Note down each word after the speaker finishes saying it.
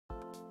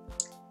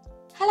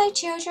Hello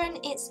children,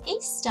 it's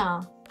Easter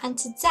and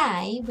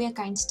today we are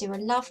going to do a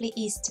lovely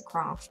Easter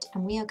craft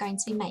and we are going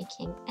to be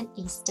making an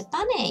Easter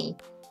bunny.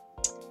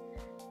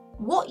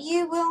 What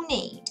you will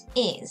need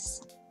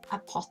is a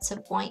pot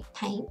of white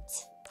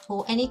paint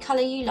or any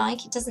colour you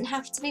like, it doesn't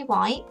have to be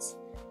white,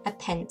 a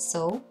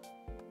pencil,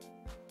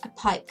 a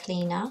pipe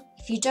cleaner.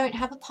 If you don't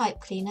have a pipe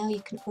cleaner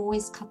you can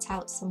always cut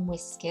out some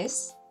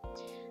whiskers,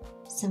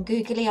 some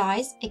googly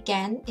eyes,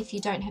 again if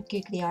you don't have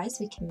googly eyes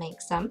we can make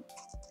some,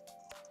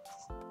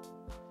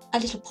 a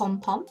little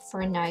pom-pom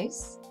for a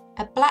nose,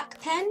 a black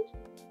pen,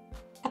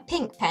 a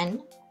pink pen,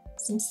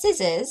 some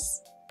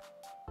scissors,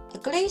 a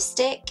glue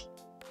stick,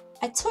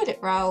 a toilet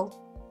roll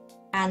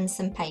and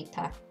some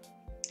paper.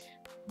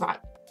 Right,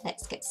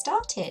 let's get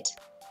started.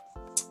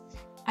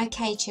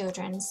 Okay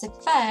children, so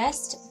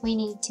first we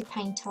need to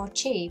paint our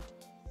tube.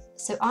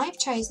 So I've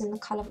chosen the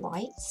colour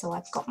white, so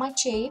I've got my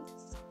tube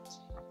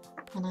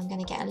and I'm going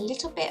to get a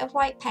little bit of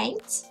white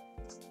paint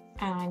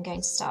and I'm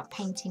going to start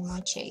painting my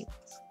tube.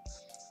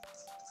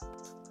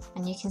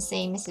 And you can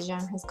see Mrs.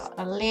 Young has got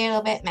a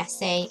little bit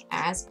messy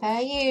as per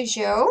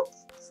usual.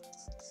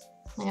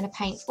 I'm going to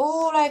paint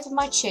all over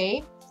my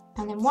tube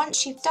and then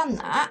once you've done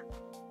that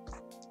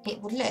it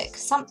will look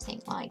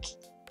something like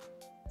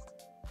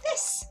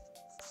this.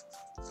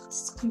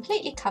 It's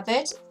completely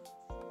covered,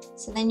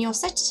 so then you'll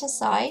set it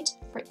aside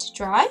for it to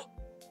dry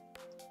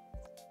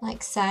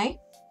like so,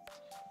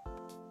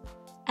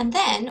 and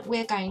then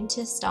we're going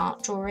to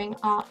start drawing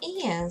our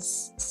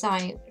ears.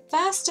 So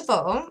first of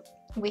all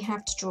we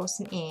have to draw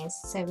some ears,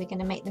 so we're going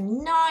to make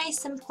them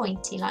nice and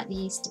pointy like the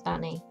Easter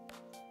bunny.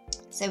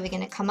 So we're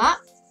going to come up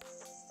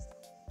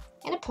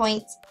in a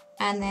point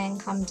and then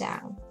come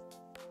down,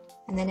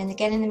 and then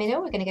again in the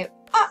middle we're going to go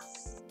up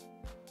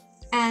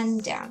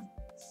and down,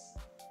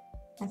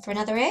 and for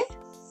another ear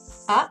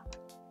up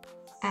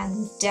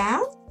and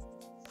down,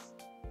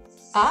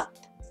 up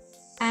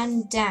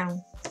and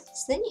down.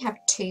 So then you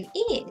have two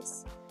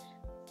ears.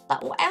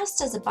 But what else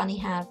does a bunny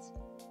have?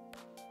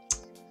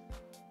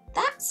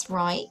 That's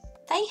right,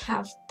 they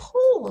have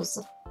paws.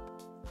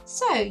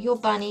 So your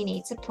bunny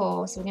needs a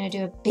paw. So we're going to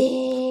do a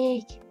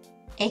big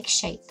egg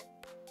shape.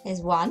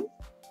 There's one.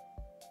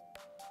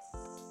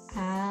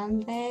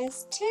 And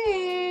there's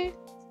two.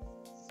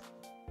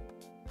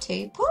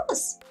 Two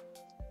paws.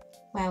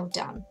 Well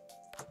done.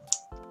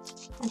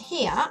 And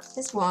here,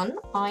 there's one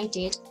I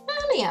did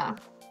earlier.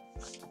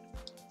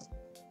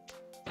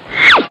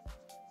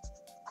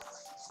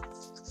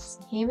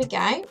 So here we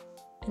go.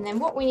 And then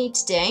what we need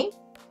to do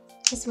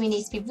is we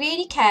need to be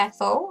really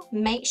careful,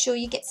 make sure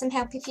you get some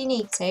help if you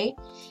need to,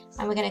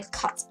 and we're going to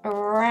cut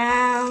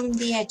around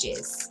the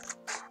edges,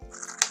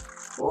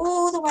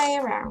 all the way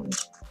around.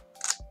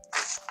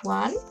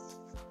 One,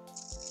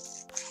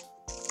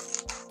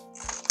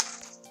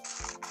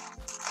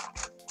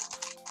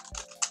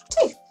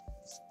 two,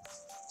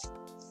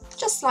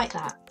 just like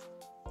that.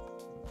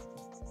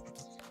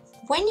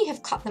 When you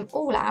have cut them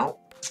all out,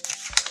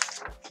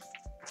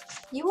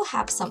 you will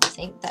have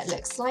something that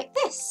looks like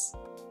this.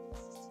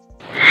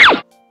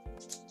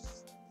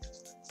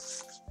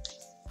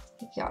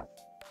 You've got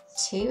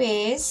two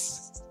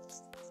ears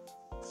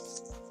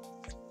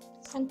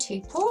and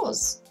two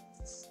paws.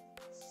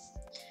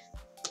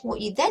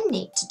 What you then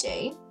need to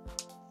do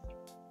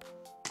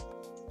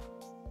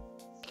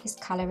is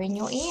colour in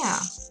your ear.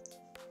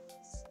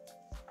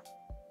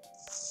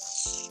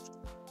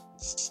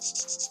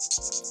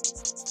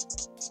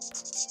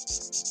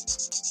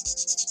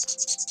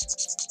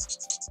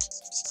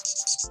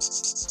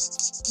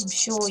 I'm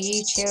sure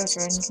you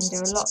children can do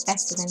a lot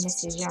better than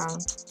Mrs.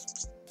 Young.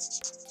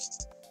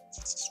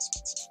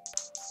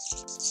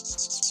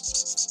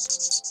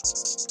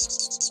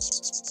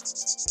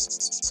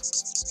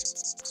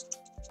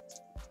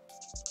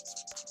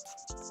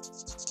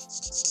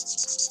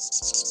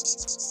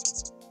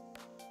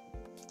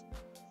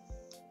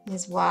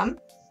 There's one.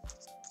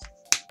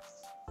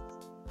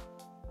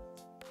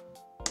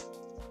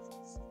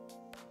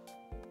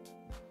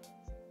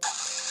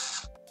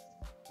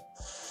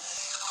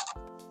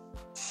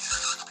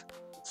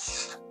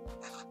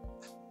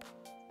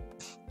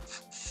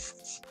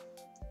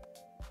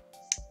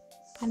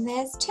 And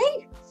there's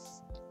two.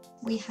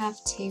 We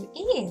have two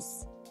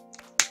ears.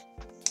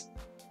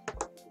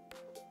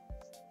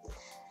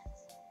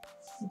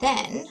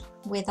 Then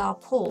with our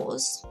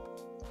paws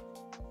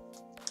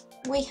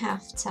we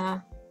have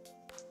to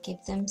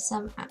give them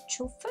some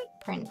actual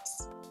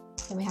footprints.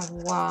 So we have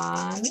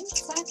one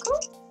circle,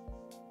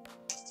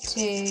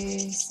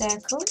 two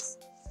circles,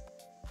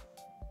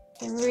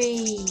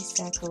 three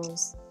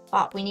circles,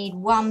 but we need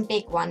one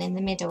big one in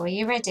the middle. Are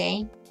you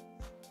ready?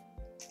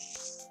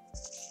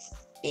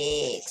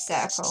 Big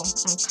circle,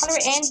 and colour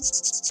it in.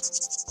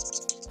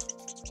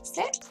 That's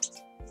it.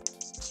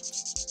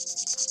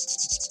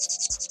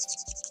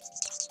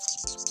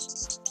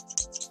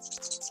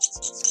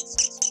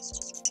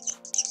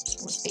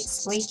 It's a bit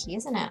squeaky,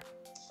 isn't it?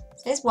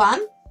 So there's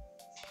one,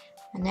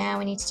 and now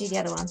we need to do the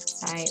other one.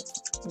 So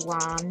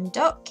one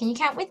dot. Can you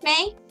count with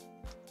me?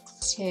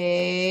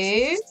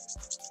 2,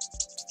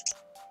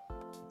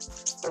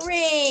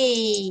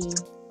 3.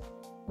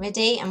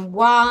 Ready? And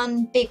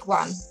 1 big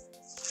one.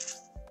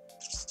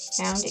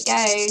 Round it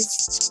goes.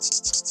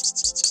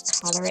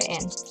 Colour it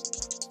in.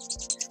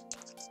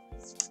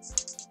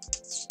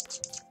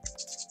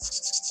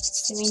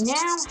 So we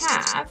now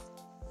have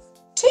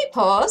 2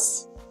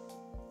 paws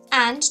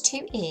and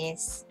 2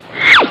 ears.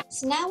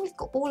 So now we've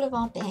got all of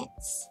our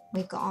bits.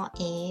 We've got our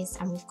ears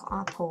and we've got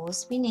our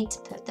paws. We need to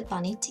put the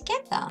bunny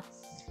together.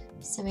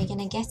 So we're going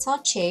to get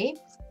our tube,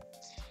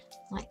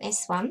 like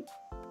this one,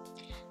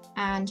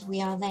 and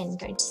we are then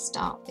going to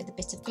start with a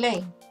bit of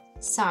glue.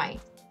 So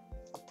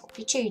pop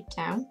your tube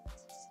down,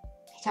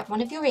 pick up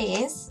one of your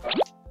ears, get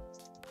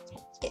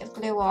a bit of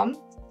glue on,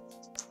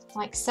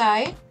 like so,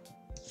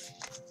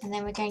 and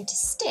then we're going to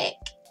stick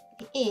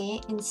the ear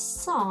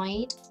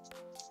inside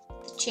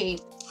the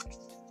tube,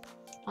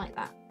 like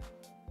that.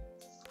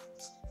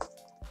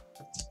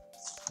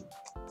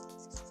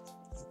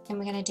 Then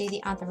we're going to do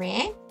the other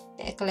ear,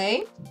 bit of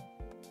glue,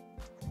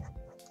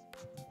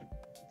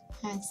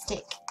 and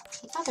stick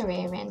the other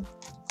ear in.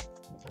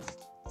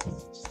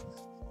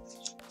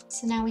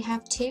 So now we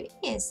have 2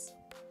 ears.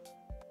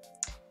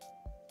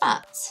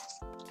 But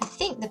I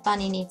think the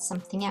bunny needs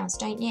something else,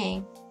 don't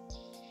you?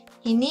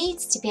 He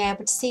needs to be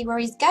able to see where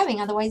he's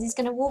going, otherwise he's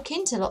going to walk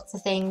into lots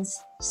of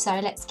things. So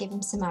let's give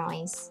him some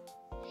eyes.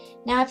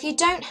 Now if you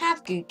don't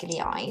have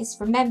googly eyes,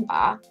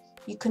 remember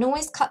you can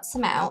always cut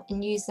some out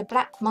and use the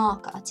black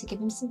marker to give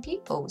him some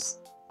pupils.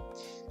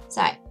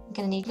 So we're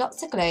going to need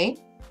lots of glue.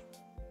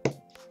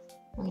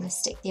 We're going to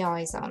stick the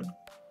eyes on.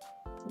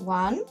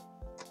 1,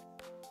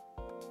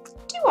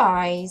 2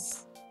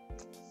 eyes.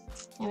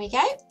 There we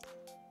go.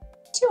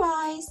 2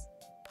 eyes.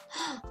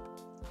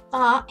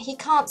 But he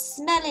can't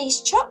smell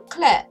his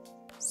chocolate,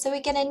 so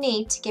we're going to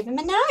need to give him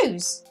a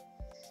nose.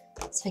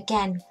 So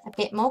again, a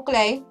bit more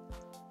glue.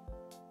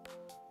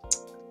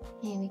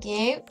 Here we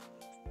go.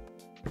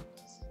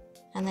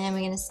 And then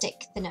we're going to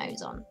stick the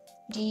nose on.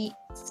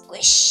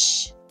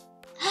 Squish.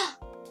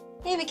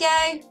 There we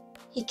go.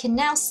 He can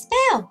now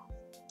smell.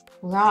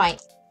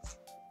 Right.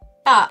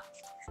 But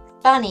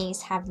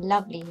bunnies have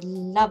lovely,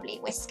 lovely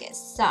whiskers.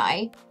 So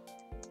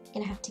we're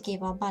going to have to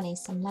give our bunny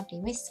some lovely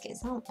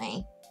whiskers, aren't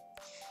we?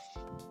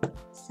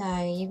 So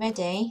you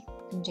ready?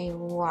 I'm going to do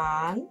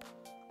 1.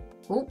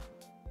 Oh,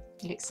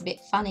 he looks a bit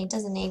funny,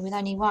 doesn't he, with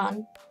only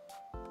 1.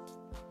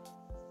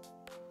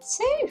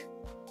 2.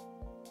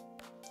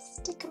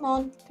 Stick them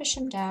on, push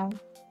them down.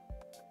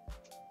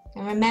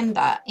 And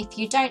remember, if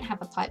you don't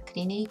have a pipe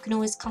cleaner, you can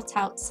always cut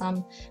out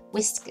some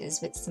whiskers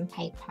with some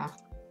paper.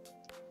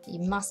 You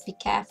must be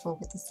careful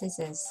with the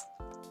scissors.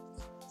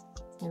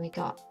 There we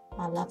got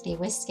our lovely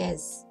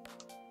whiskers.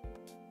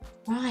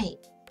 Right,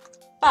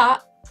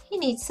 but he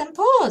needs some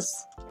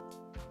paws.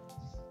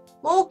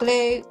 More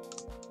glue.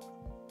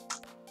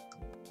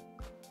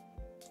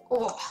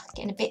 Oh,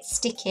 getting a bit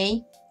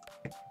sticky.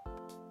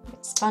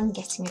 It's fun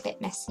getting a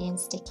bit messy and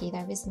sticky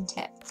though, isn't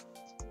it?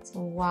 So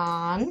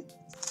 1,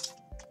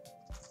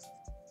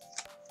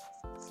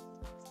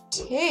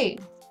 2.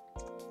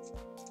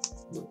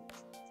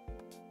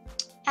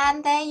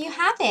 And there you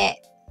have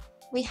it.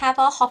 We have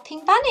our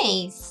hopping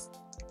bunnies.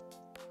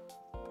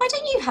 Why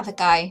don't you have a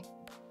go?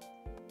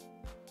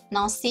 And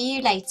I'll see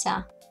you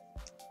later.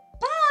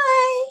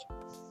 Bye.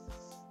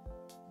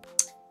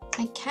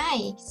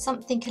 Okay,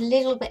 something a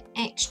little bit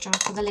extra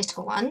for the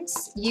little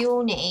ones. You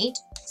will need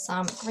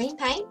some green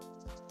paint,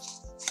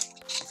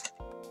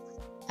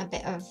 a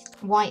bit of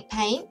white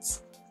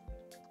paint,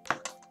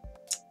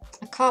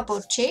 a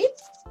cardboard tube,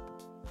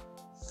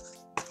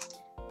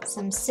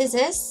 some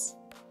scissors,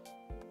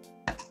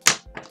 a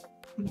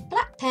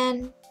black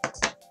pen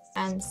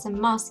and some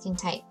masking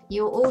tape.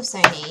 You'll also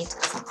need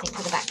something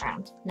for the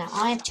background. Now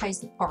I have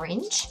chosen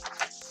orange.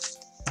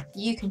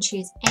 You can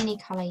choose any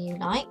colour you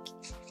like.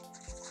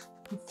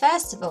 And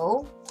first of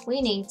all,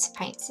 we need to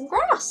paint some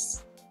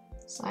grass.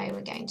 So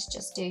we're going to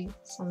just do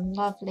some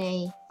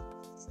lovely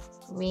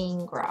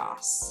green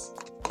grass.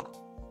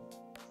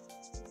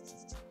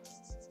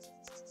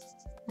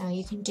 Now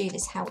you can do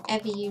this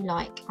however you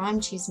like. I'm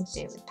choosing to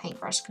do it with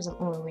paintbrush because I'm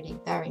already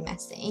very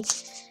messy.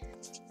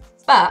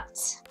 But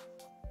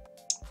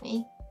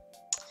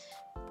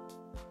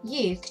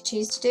you could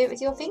choose to do it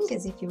with your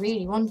fingers if you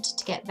really wanted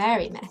to get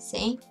very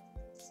messy.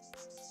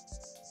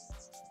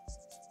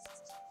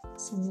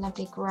 Some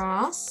lovely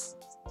grass.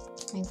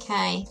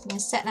 Okay, I'm going to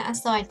set that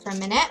aside for a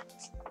minute.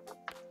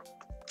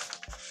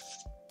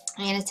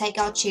 I'm going to take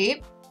our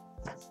tube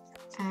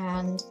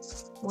and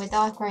with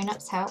our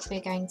grown-ups' help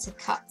we're going to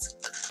cut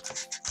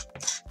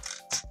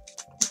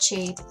the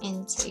tube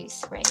into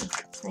 3.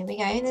 So there we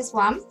go, there's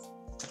 1.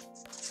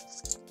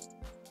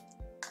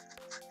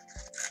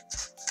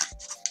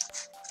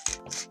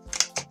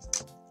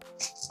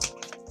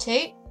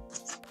 Two.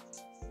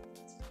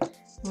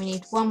 We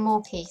need 1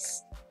 more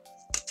piece.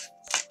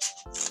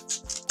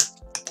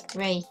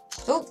 3.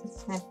 Oh,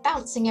 they're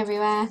bouncing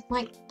everywhere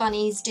like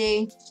bunnies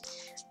do.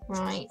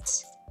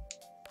 Right.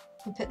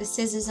 And put the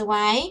scissors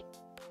away.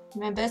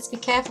 Remember to be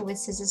careful with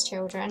scissors,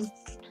 children.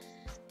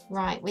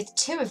 Right, with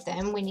 2 of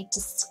them we need to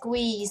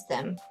squeeze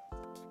them.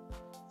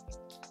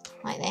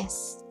 like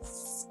this.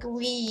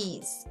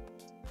 Squeeze.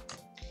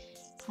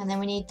 And then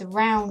we need the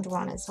round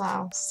one as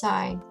well.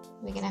 So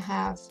we're going to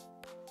have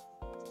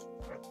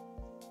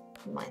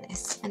like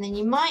this. And then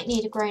you might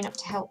need a grown-up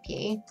to help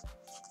you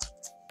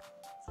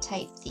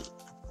tape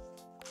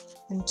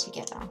them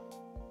together.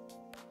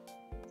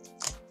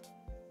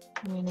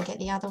 I'm going to get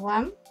the other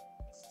one.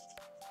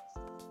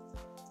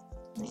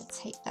 I'm going to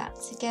tape that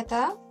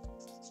together.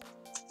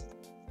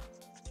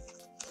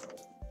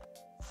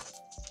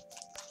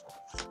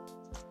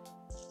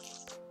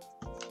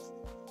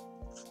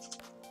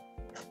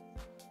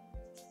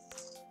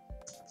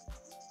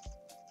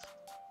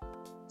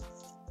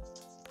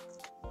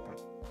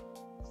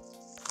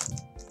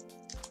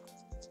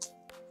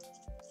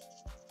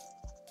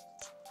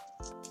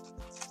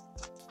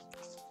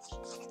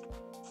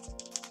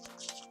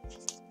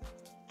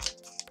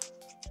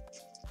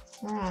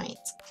 Right,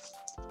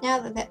 now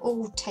that they're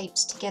all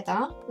taped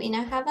together, we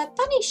now have a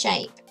bunny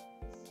shape.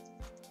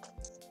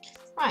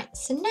 Right,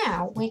 so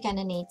now we're going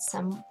to need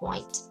some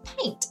white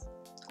paint,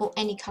 or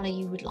any colour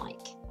you would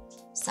like.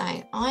 So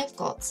I've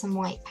got some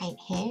white paint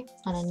here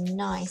on a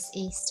nice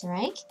Easter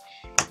egg.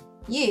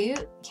 You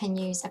can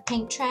use a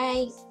paint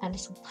tray, a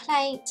little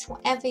plate,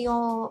 whatever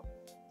your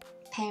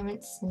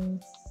parents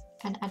and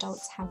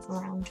adults have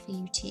around for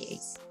you to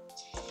use.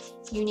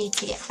 You need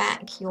to get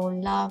back your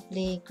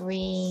lovely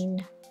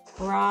green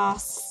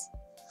grass,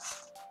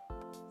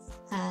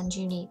 and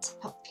you need to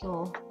pop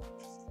your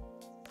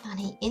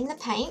bunny in the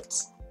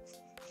paint,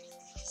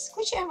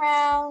 squish it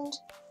around,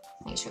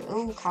 make sure it's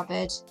all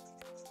covered.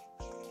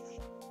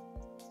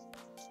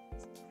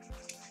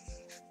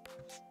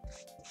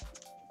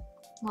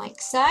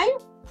 Like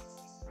so.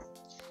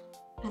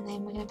 And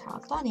then we're going to put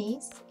our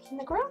bunnies in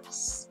the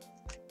grass.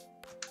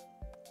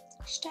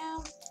 Push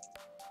down.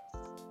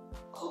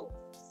 Oh,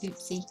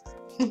 oopsie.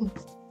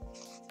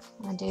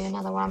 I'll do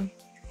another one.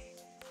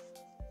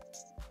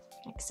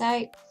 Like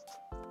so.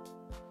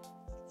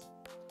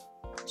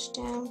 Push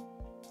down.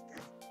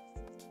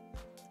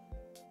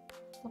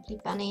 Lovely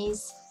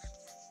bunnies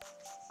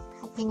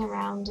hopping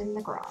around in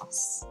the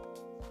grass.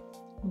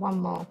 One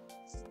more.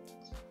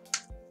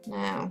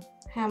 Now,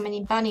 how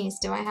many bunnies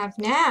do I have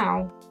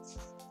now?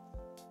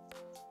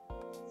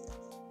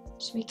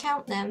 Should we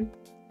count them?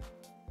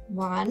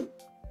 1,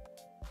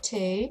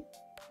 2,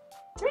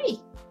 3.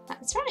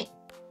 That's right.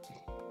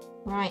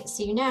 Right,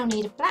 so you now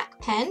need a black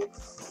pen,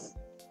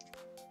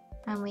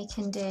 and we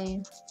can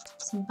do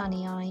some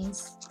bunny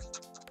eyes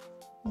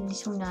and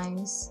little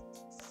nose.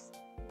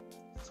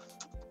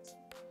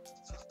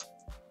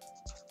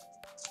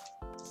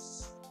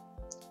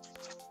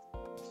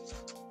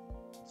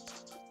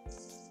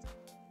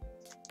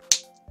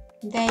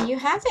 There you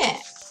have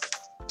it.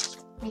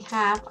 We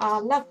have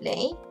our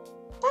lovely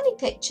bunny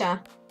picture.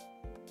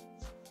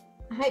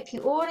 I hope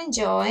you all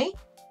enjoy.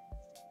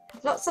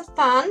 Have lots of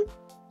fun.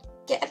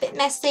 Get a bit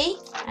messy,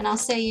 and I'll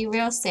see you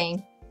real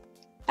soon.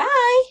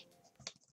 Bye!